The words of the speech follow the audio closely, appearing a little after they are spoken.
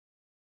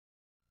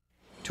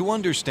To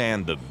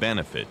understand the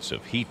benefits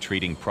of heat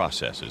treating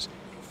processes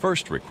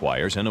first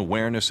requires an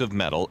awareness of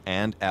metal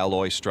and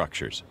alloy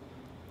structures.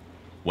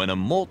 When a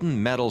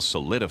molten metal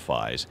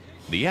solidifies,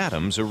 the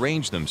atoms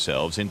arrange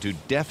themselves into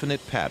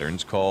definite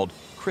patterns called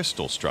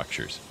crystal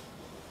structures.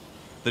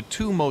 The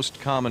two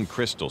most common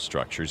crystal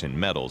structures in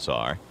metals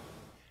are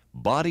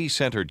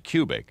body-centered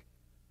cubic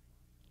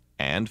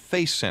and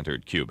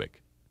face-centered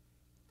cubic.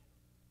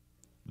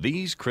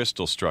 These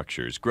crystal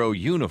structures grow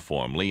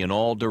uniformly in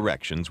all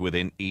directions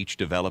within each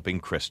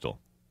developing crystal.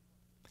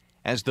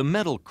 As the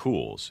metal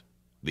cools,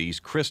 these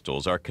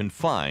crystals are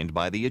confined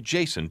by the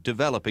adjacent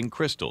developing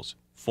crystals,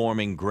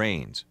 forming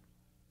grains.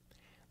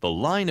 The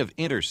line of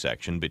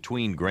intersection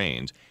between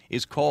grains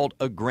is called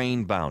a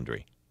grain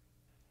boundary.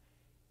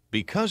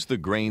 Because the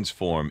grains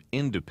form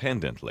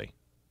independently,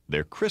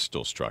 their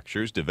crystal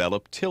structures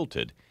develop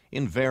tilted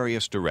in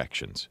various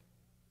directions.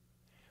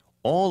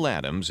 All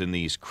atoms in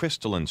these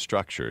crystalline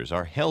structures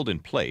are held in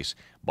place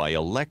by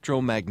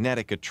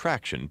electromagnetic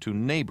attraction to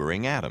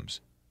neighboring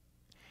atoms.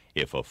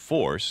 If a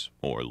force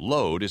or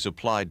load is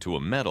applied to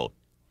a metal,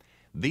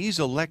 these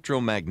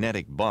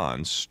electromagnetic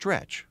bonds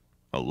stretch,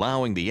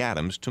 allowing the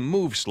atoms to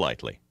move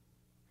slightly.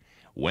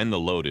 When the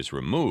load is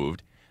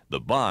removed,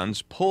 the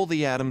bonds pull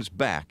the atoms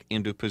back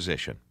into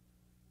position.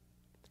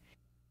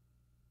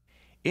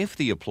 If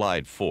the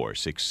applied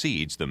force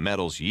exceeds the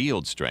metal's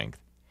yield strength,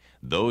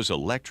 those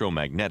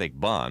electromagnetic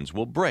bonds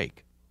will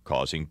break,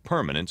 causing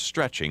permanent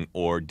stretching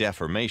or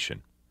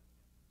deformation.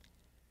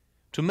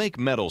 To make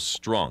metals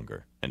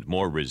stronger and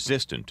more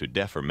resistant to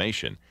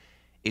deformation,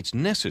 it's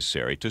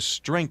necessary to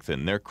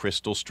strengthen their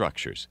crystal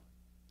structures.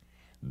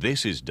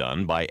 This is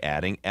done by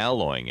adding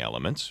alloying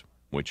elements,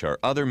 which are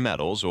other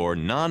metals or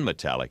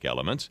non-metallic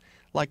elements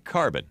like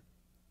carbon.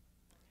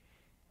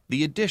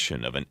 The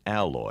addition of an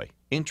alloy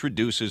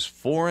introduces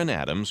foreign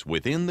atoms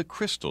within the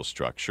crystal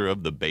structure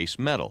of the base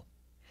metal,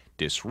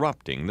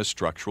 disrupting the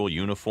structural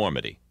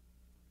uniformity.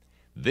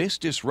 This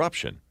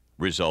disruption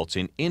results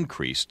in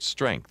increased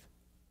strength.